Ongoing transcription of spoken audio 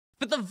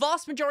the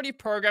vast majority of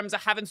programs I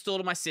have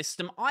installed on my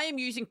system, I am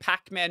using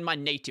Pacman, my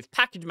native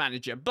package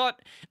manager, but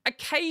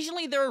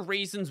occasionally there are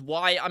reasons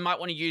why I might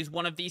want to use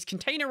one of these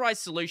containerized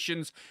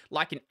solutions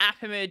like an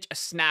AppImage, a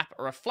Snap,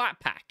 or a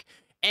Flatpak.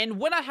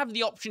 And when I have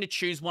the option to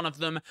choose one of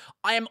them,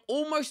 I am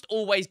almost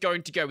always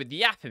going to go with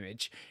the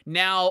AppImage.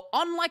 Now,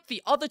 unlike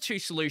the other two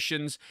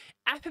solutions,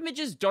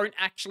 AppImages don't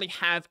actually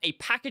have a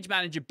package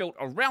manager built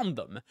around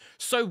them.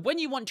 So when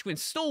you want to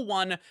install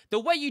one, the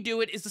way you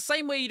do it is the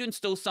same way you'd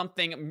install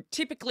something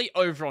typically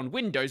over on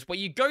Windows, where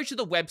you go to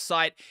the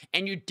website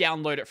and you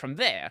download it from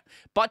there.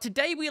 But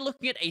today we are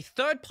looking at a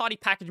third-party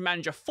package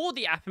manager for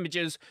the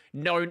AppImages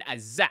known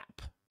as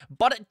Zap.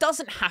 But it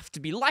doesn't have to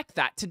be like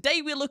that.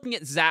 Today we're looking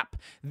at Zap.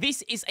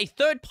 This is a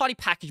third-party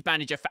package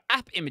manager for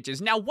AppImages.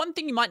 Now, one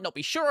thing you might not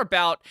be sure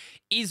about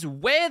is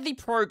where the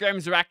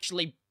programs are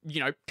actually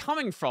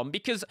coming from,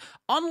 because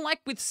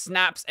unlike with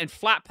snaps and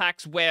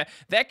flatpaks where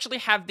they actually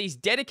have these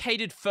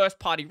dedicated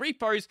first-party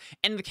repos,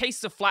 and in the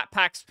case of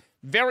flatpaks,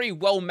 very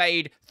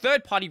well-made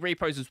third-party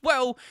repos as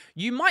well,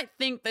 you might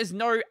think there's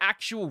no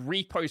actual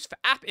repos for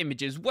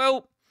AppImages.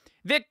 Well,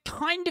 there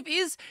kind of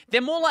is.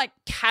 They're more like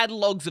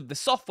catalogs of the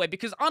software,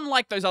 because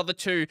unlike those other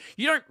two,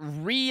 you don't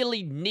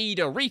really need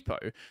a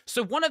repo.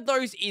 So one of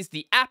those is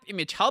the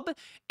AppImage Hub.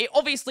 It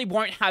obviously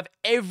won't have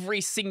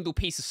every single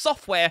piece of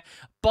software,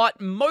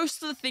 but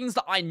most of the things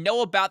that I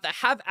know about that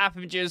have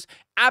AppImages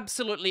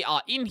absolutely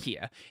are in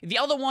here. The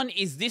other one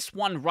is this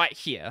one right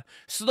here.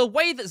 So the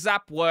way that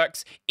Zap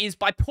works is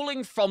by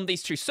pulling from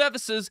these two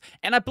services,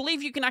 and I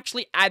believe you can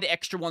actually add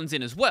extra ones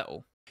in as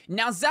well.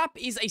 Now, Zap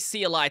is a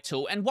CLI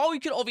tool, and while you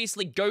could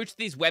obviously go to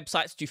these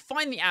websites to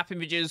find the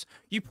AppImages,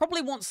 you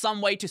probably want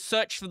some way to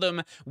search for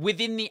them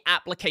within the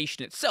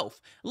application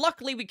itself.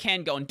 Luckily, we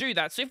can go and do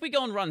that. So if we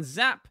go and run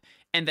Zap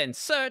and then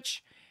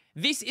search,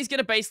 this is going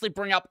to basically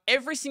bring up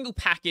every single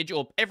package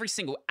or every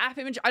single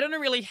AppImage. I don't know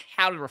really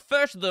how to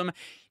refer to them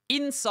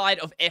inside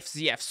of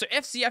FZF. So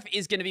FZF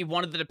is going to be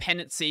one of the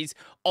dependencies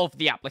of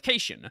the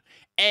application.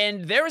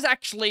 And there is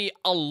actually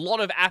a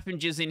lot of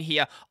AppImages in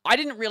here. I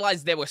didn't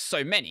realize there were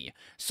so many.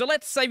 So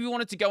let's say we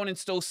wanted to go and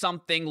install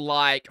something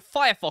like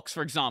Firefox,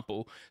 for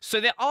example. So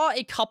there are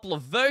a couple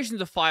of versions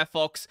of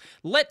Firefox.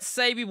 Let's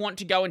say we want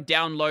to go and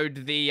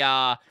download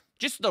the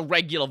just the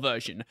regular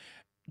version.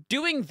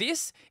 Doing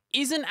this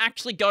isn't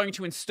actually going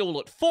to install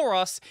it for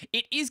us.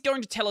 It is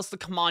going to tell us the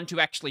command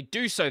to actually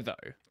do so,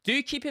 though.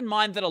 Do keep in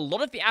mind that a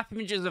lot of the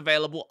AppImages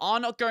available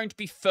are not going to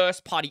be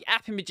first-party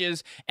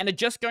AppImages and are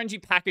just going to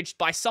be packaged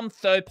by some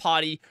third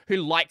party who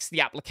likes the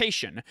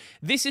application.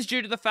 This is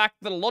due to the fact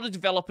that a lot of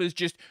developers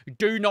just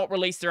do not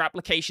release their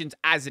applications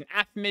as an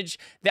AppImage.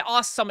 There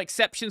are some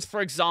exceptions, for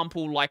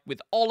example, like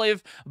with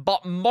Olive,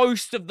 but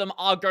most of them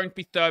are going to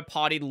be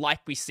third-party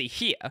like we see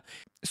here.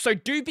 So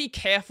do be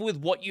careful with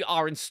what you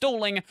are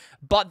installing,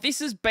 but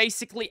this is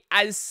basically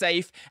as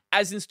safe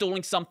as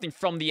installing something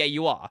from the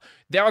AUR.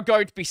 There are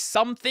going to be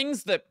some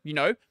things that,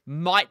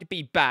 might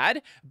be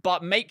bad,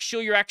 but make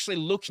sure you're actually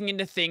looking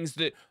into things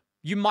that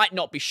you might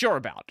not be sure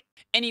about.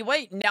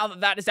 Anyway, now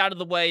that that is out of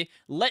the way,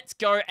 let's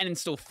go and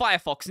install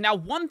Firefox. Now,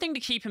 one thing to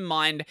keep in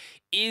mind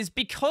is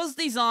because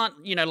these aren't,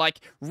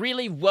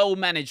 really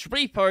well-managed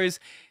repos,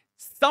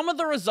 some of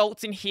the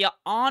results in here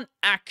aren't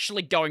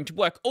actually going to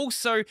work.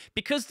 Also,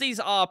 because these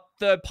are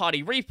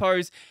third-party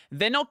repos,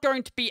 they're not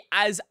going to be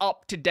as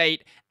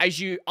up-to-date as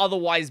you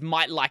otherwise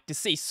might like to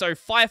see. So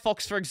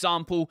Firefox, for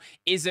example,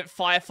 is at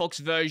Firefox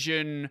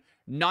version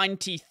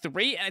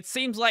 93, and it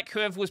seems like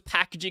whoever was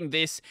packaging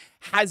this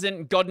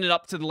hasn't gotten it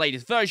up to the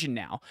latest version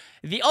now.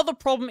 The other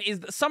problem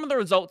is that some of the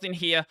results in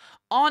here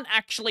aren't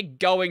actually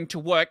going to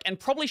work and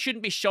probably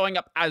shouldn't be showing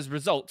up as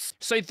results.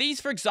 So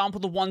these, for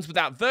example, the ones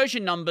without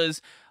version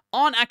numbers,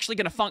 aren't actually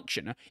going to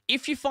function.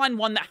 If you find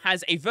one that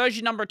has a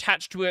version number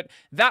attached to it,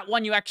 that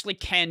one you actually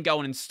can go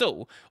and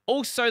install.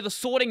 Also, the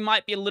sorting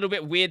might be a little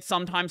bit weird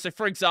sometimes. So,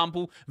 for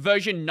example,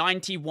 version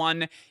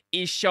 91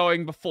 is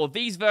showing before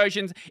these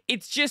versions.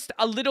 It's just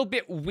a little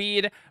bit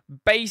weird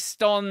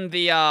based on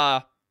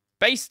the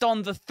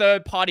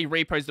third-party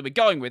repos that we're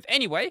going with.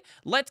 Anyway,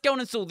 let's go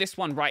and install this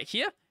one right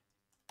here.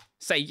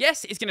 Say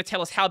yes, it's going to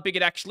tell us how big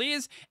it actually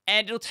is,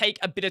 and it'll take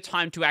a bit of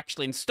time to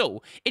actually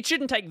install. It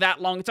shouldn't take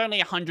that long, it's only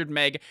 100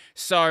 meg,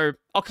 so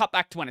I'll cut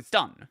back to when it's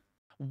done.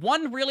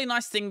 One really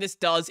nice thing this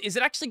does is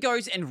it actually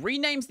goes and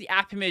renames the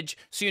AppImage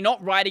so you're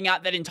not writing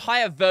out that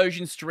entire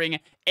version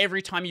string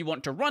every time you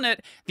want to run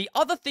it. The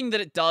other thing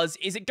that it does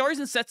is it goes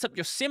and sets up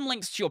your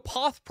symlinks to your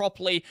path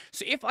properly.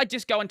 So if I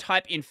just go and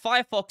type in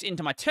Firefox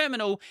into my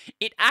terminal,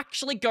 it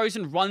actually goes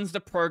and runs the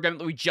program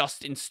that we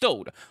just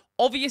installed.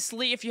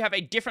 Obviously, if you have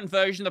a different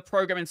version of the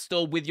program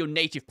installed with your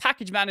native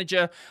package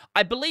manager,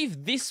 I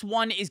believe this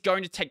one is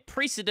going to take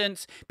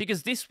precedence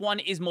because this one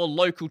is more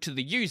local to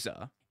the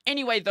user.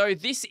 Anyway, though,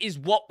 this is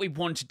what we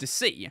wanted to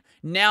see.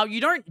 Now,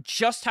 you don't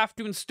just have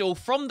to install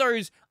from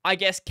those,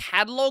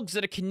 catalogs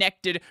that are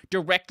connected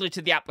directly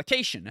to the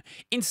application.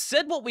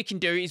 Instead, what we can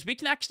do is we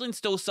can actually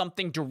install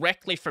something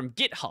directly from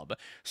GitHub.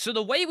 So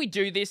the way we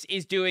do this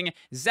is doing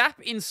zap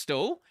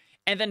install,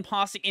 and then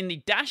passing in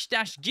the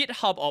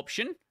 --GitHub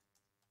option,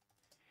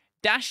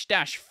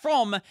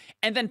 --from,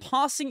 and then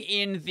passing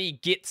in the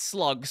git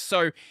slug.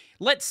 So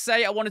let's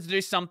say I wanted to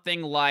do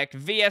something like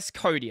VS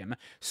Codium.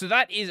 So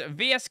that is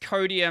VS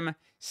Codium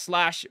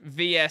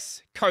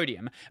 /VS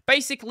Codium.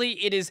 Basically,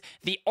 it is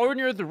the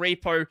owner of the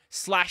repo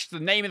 / the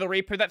name of the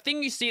repo, that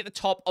thing you see at the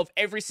top of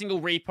every single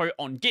repo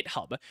on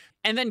GitHub.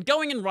 And then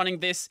going and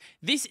running this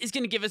is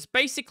going to give us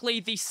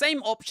basically the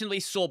same option we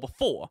saw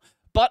before.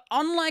 But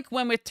unlike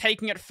when we're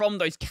taking it from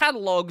those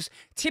catalogs,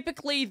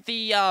 typically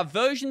the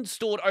versions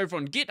stored over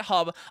on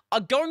GitHub are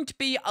going to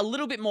be a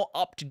little bit more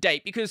up to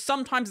date, because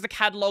sometimes the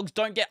catalogs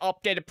don't get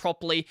updated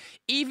properly,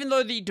 even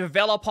though the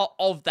developer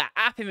of that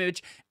app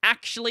image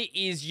actually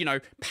is, you know,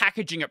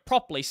 packaging it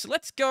properly. So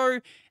let's go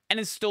and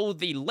install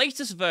the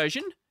latest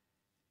version.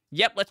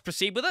 Yep, let's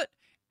proceed with it.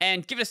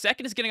 And give it a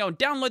second, it's going to go and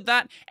download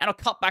that, and I'll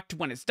cut back to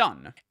when it's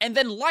done. And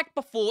then, like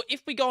before,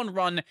 if we go and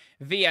run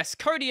VS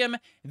Codium,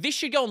 this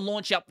should go and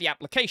launch up the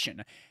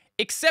application.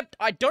 Except,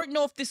 I don't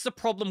know if this is a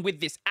problem with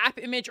this app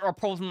image or a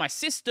problem with my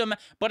system,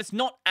 but it's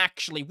not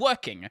actually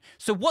working.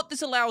 So what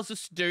this allows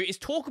us to do is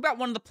talk about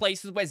one of the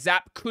places where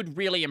Zap could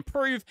really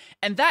improve,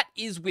 and that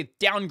is with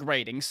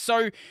downgrading.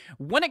 So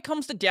when it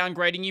comes to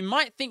downgrading, you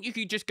might think you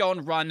could just go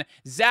and run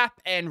Zap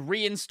and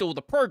reinstall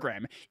the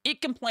program. It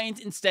complains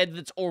instead that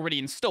it's already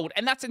installed,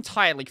 and that's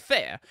entirely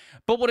fair.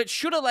 But what it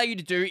should allow you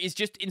to do is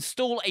just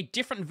install a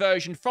different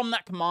version from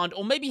that command,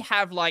 or maybe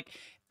have like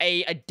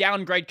a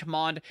downgrade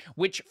command,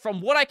 which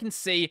from what I can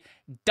see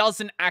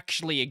doesn't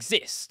actually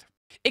exist.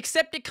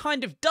 Except it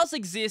kind of does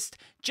exist,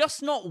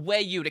 just not where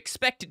you'd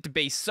expect it to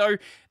be. So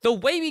the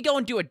way we go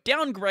and do a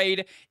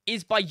downgrade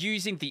is by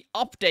using the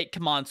update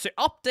command. So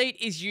update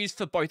is used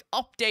for both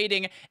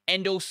updating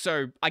and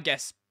also, I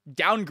guess,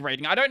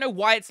 downgrading. I don't know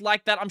why it's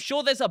like that. I'm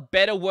sure there's a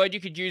better word you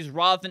could use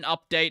rather than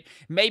update.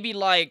 Maybe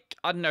like,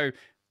 I don't know,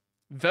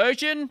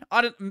 version?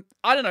 I don't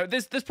know.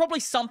 There's probably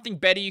something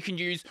better you can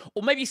use,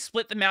 or maybe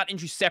split them out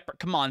into separate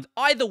commands.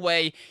 Either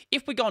way,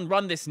 if we go and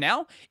run this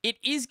now, it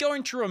is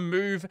going to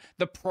remove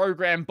the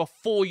program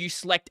before you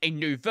select a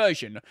new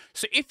version.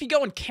 So if you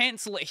go and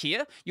cancel it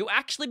here, you'll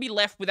actually be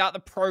left without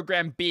the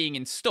program being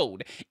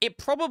installed. It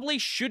probably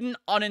shouldn't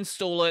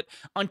uninstall it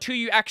until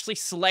you actually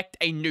select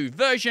a new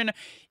version.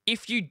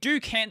 If you do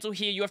cancel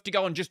here, you have to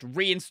go and just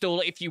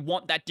reinstall it if you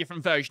want that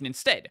different version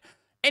instead.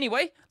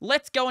 Anyway,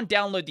 let's go and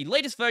download the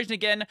latest version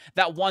again,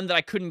 that one that I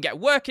couldn't get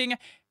working.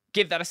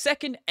 Give that a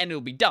second, and it'll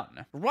be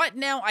done. Right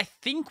now, I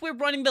think we're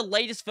running the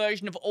latest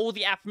version of all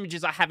the app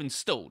images I have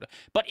installed.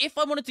 But if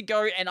I wanted to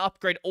go and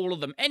upgrade all of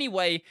them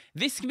anyway,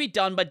 this can be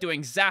done by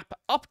doing Zap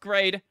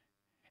Upgrade,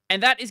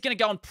 and that is going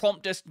to go and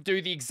prompt us to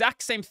do the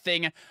exact same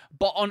thing,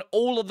 but on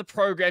all of the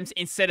programs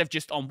instead of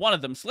just on one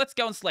of them. So let's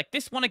go and select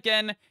this one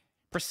again.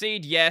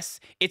 Proceed, yes.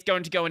 It's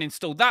going to go and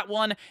install that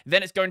one.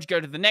 Then it's going to go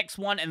to the next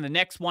one, and the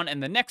next one,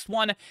 and the next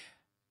one.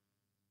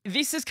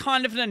 This is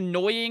kind of an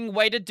annoying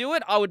way to do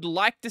it. I would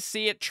like to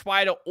see it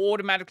try to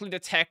automatically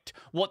detect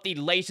what the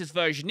latest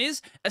version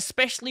is,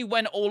 especially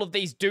when all of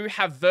these do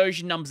have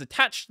version numbers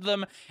attached to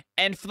them,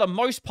 and for the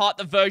most part,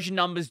 the version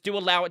numbers do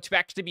allow it to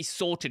actually be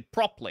sorted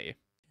properly.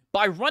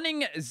 By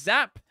running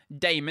Zap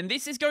daemon,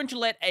 this is going to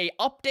let a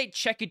update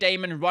checker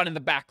daemon run in the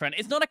background.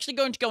 It's not actually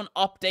going to go and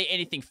update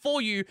anything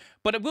for you,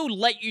 but it will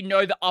let you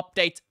know the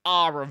updates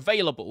are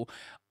available.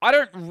 I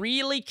don't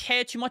really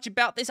care too much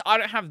about this. I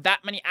don't have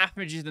that many app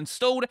images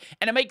installed,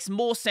 and it makes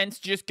more sense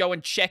to just go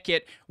and check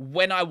it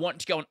when I want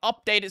to go and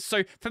update it.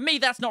 So for me,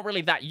 that's not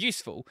really that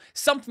useful.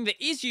 Something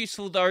that is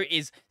useful though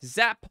is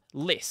Zap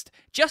List.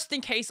 Just in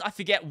case I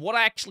forget what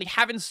I actually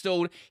have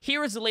installed,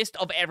 here is a list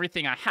of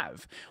everything I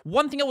have.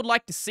 One thing I would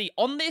like to see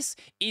on this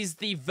is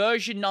the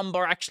version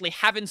number I actually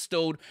have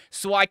installed,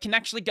 so I can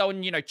actually go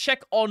and, you know,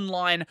 check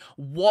online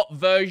what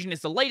version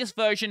is the latest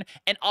version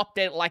and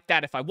update it like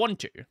that if I want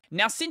to.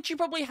 Now, since you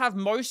probably have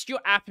most of your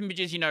app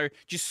images, you know,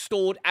 just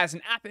stored as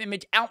an app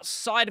image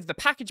outside of the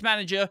package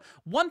manager,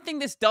 one thing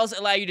this does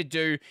allow you to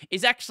do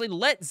is actually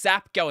let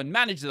Zap go and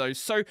manage those.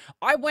 So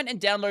I went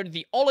and downloaded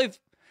the Olive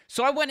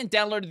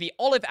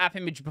app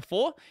image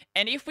before,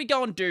 and if we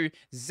go and do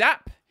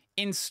Zap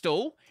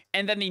install,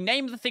 and then the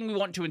name of the thing we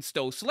want to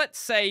install, so let's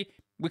say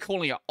we're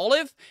calling it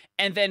Olive,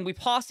 and then we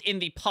pass in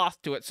the path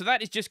to it. So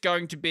that is just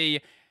going to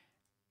be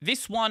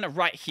this one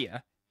right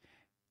here.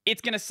 It's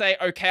going to say,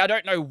 okay, I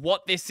don't know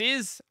what this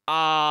is.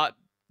 Yeah,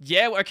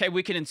 okay,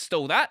 we can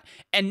install that.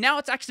 And now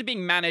it's actually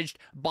being managed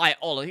by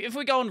Olive. If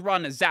we go and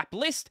run a Zap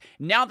List,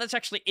 now that's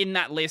actually in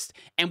that list,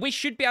 and we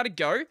should be able to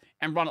go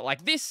and run it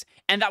like this,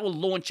 and that will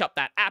launch up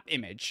that app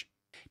image.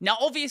 Now,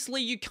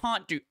 obviously, you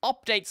can't do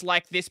updates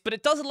like this, but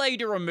it does allow you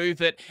to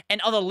remove it and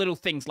other little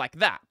things like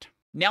that.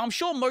 Now, I'm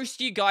sure most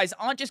of you guys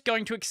aren't just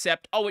going to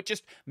accept, oh, it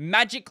just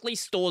magically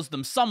stores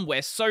them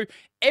somewhere. So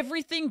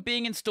everything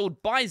being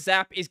installed by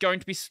Zap is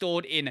going to be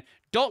stored in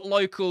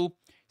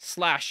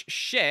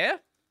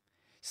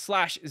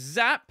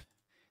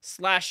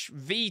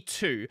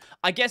 .local/share/zap/v2.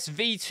 I guess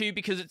v2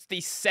 because it's the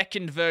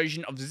second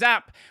version of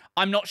Zap.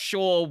 I'm not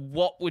sure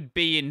what would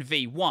be in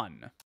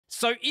v1.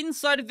 So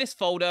inside of this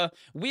folder,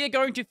 we are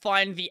going to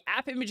find the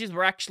app images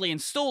we're actually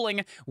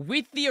installing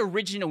with the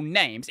original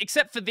names,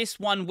 except for this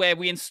one where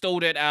we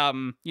installed it,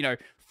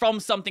 from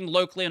something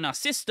locally on our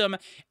system.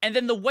 And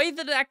then the way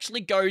that it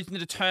actually goes and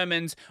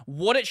determines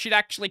what it should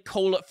actually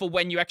call it for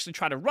when you actually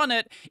try to run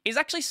it is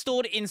actually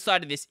stored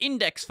inside of this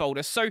index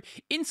folder. So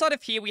inside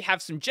of here, we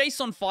have some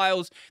JSON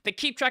files that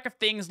keep track of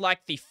things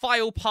like the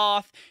file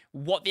path,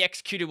 what the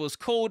executable was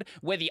called,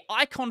 where the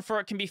icon for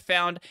it can be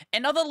found,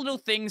 and other little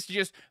things to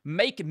just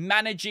make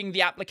managing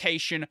the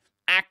application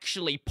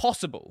actually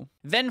possible.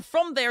 Then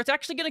from there, it's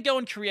actually going to go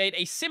and create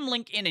a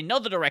symlink in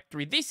another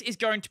directory. This is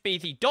going to be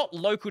the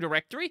 .local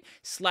directory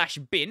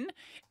 /bin,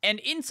 and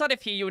inside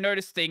of here, you'll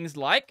notice things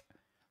like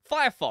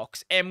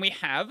Firefox, and we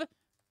have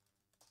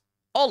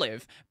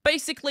Olive.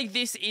 Basically,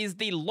 this is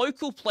the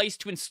local place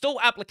to install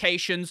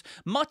applications,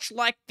 much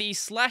like the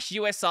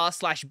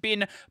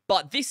 /usr/bin,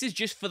 but this is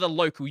just for the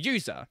local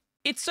user.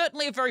 It's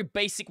certainly a very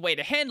basic way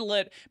to handle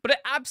it, but it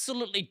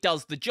absolutely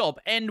does the job.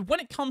 And when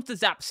it comes to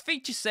Zap's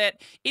feature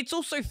set, it's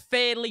also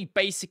fairly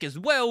basic as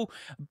well,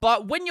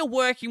 but when you're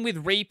working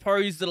with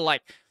repos that are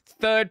like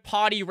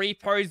third-party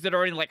repos that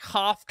are only like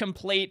half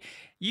complete,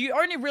 you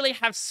only really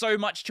have so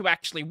much to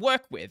actually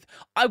work with.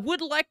 I would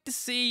like to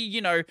see,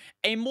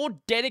 a more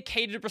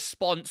dedicated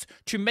response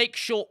to make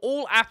sure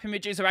all app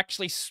images are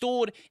actually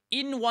stored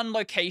in one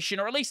location,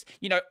 or at least,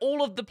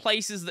 all of the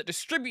places that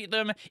distribute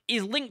them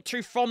is linked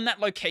to from that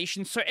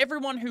location, so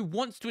everyone who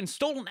wants to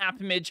install an app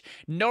image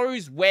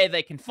knows where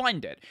they can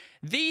find it.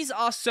 These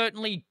are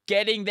certainly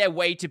getting their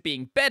way to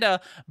being better,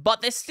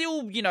 but they're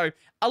still,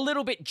 a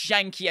little bit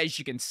janky, as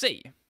you can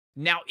see.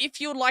 Now, if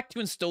you would like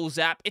to install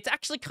Zap, it's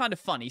actually kind of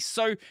funny.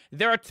 So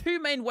there are two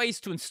main ways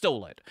to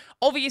install it.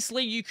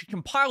 Obviously, you could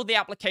compile the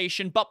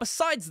application, but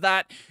besides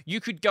that,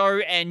 you could go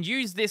and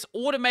use this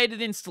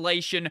automated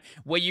installation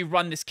where you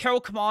run this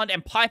curl command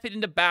and pipe it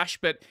into bash,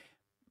 but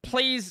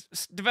please,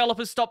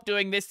 developers, stop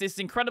doing this. This is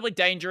incredibly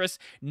dangerous.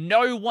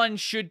 No one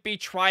should be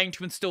trying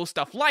to install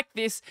stuff like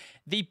this.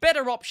 The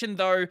better option,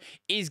 though,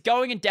 is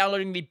going and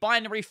downloading the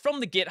binary from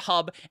the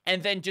GitHub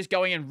and then just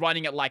going and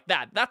running it like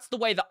that. That's the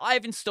way that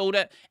I've installed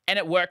it, and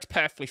it works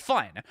perfectly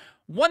fine.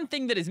 One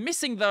thing that is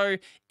missing, though,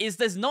 is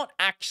there's not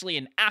actually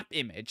an app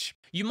image.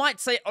 You might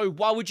say, oh,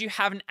 why would you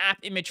have an app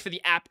image for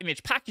the app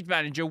image package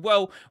manager?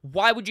 Well,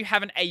 why would you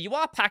have an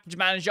AUR package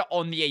manager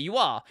on the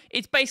AUR?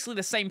 It's basically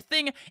the same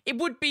thing. It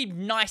would be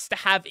nice to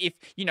have if,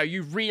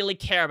 you really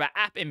care about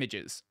app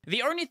images.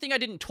 The only thing I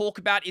didn't talk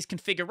about is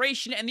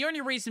configuration, and the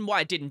only reason why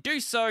I didn't do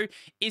so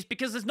is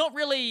because there's not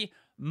really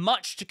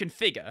much to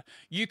configure.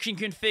 You can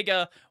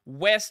configure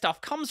where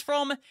stuff comes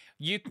from,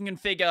 you can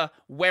configure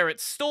where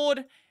it's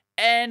stored,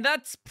 and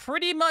that's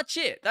pretty much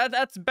it.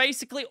 That's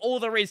basically all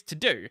there is to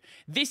do.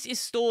 This is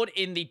stored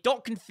in the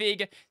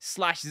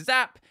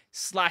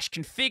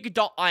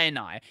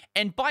 .config/zap/config.ini.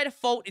 And by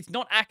default, it's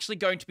not actually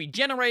going to be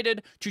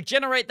generated. To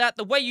generate that,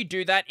 the way you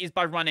do that is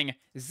by running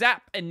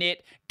zap init,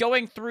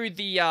 going through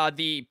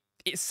the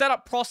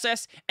setup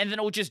process, and then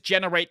it'll just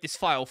generate this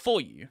file for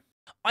you.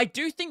 I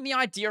do think the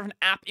idea of an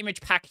app image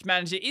package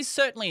manager is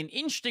certainly an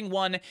interesting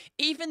one,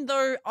 even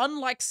though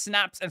unlike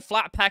snaps and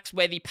flatpaks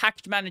where the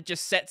package manager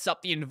sets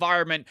up the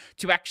environment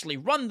to actually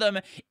run them,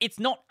 it's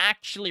not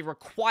actually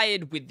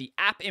required with the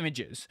app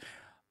images.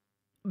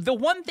 The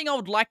one thing I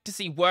would like to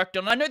see worked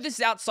on, I know this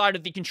is outside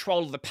of the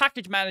control of the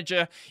package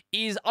manager,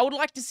 is I would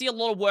like to see a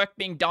lot of work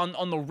being done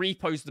on the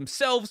repos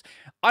themselves.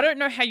 I don't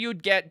know how you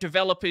would get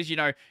developers,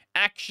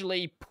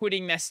 actually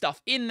putting their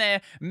stuff in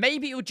there.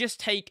 Maybe it would just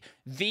take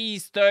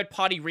these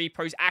third-party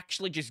repos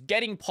actually just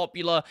getting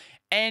popular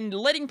and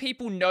letting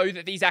people know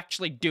that these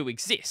actually do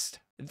exist.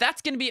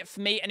 That's going to be it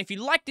for me, and if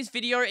you like this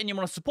video and you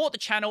want to support the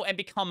channel and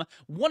become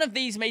one of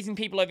these amazing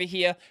people over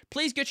here,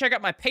 please go check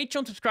out my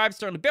Patreon subscribe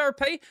store on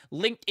LiberaPay,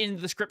 linked in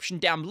the description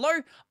down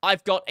below.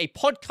 I've got a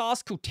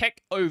podcast called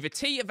Tech Over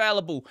Tea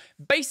available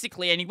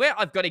basically anywhere.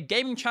 I've got a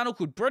gaming channel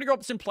called Brodie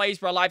Robertson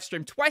Plays where I live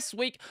stream twice a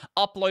week,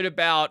 upload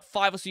about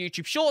 5 or so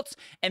YouTube shorts,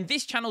 and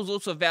this channel is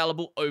also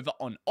available over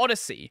on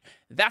Odyssey.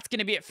 That's going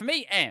to be it for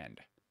me,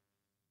 and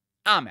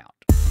I'm out.